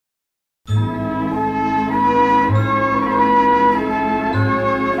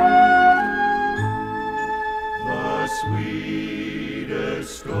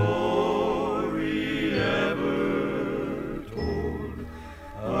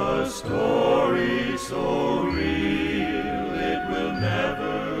story so real it will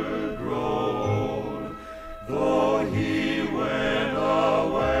never grow old. Though he went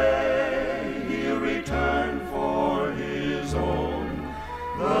away, he'll return for his own.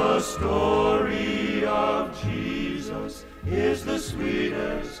 The story of Jesus is the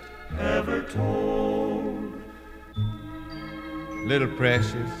sweetest ever told. Little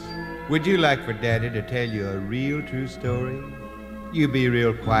precious, would you like for Daddy to tell you a real true story? You be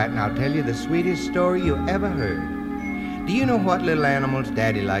real quiet and I'll tell you the sweetest story you ever heard. Do you know what little animals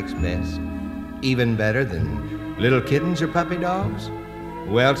Daddy likes best? Even better than little kittens or puppy dogs?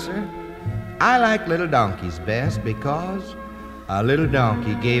 Well, sir, I like little donkeys best because a little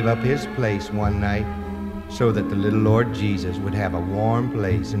donkey gave up his place one night so that the little Lord Jesus would have a warm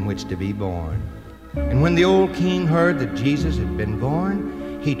place in which to be born. And when the old king heard that Jesus had been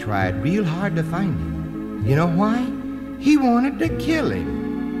born, he tried real hard to find him. You know why? He wanted to kill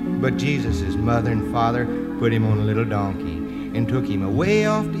him. But Jesus' mother and father put him on a little donkey and took him away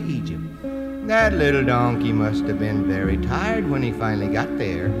off to Egypt. That little donkey must have been very tired when he finally got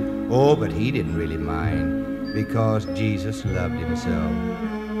there. Oh, but he didn't really mind because Jesus loved him so.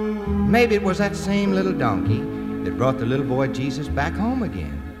 Maybe it was that same little donkey that brought the little boy Jesus back home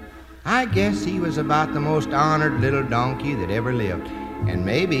again. I guess he was about the most honored little donkey that ever lived. And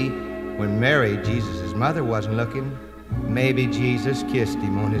maybe when Mary, Jesus' mother, wasn't looking, maybe Jesus kissed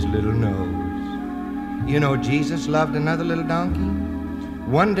him on his little nose. You know, Jesus loved another little donkey.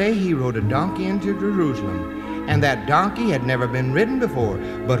 One day he rode a donkey into Jerusalem, and that donkey had never been ridden before.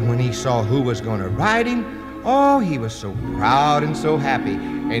 But when he saw who was going to ride him, oh, he was so proud and so happy,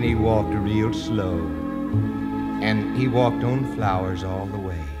 and he walked real slow. And he walked on flowers all the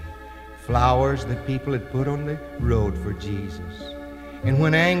way. Flowers that people had put on the road for Jesus. And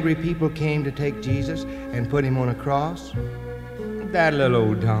when angry people came to take Jesus and put him on a cross, that little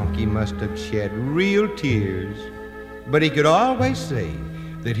old donkey must have shed real tears. But he could always say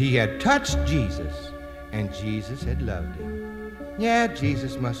that he had touched Jesus and Jesus had loved him. Yeah,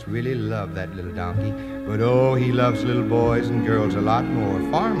 Jesus must really love that little donkey, but oh, he loves little boys and girls a lot more,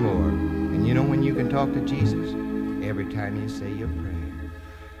 far more. And you know when you can talk to Jesus? Every time you say your prayer.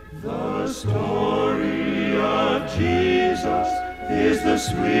 The story of Jesus is the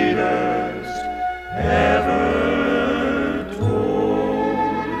sweetest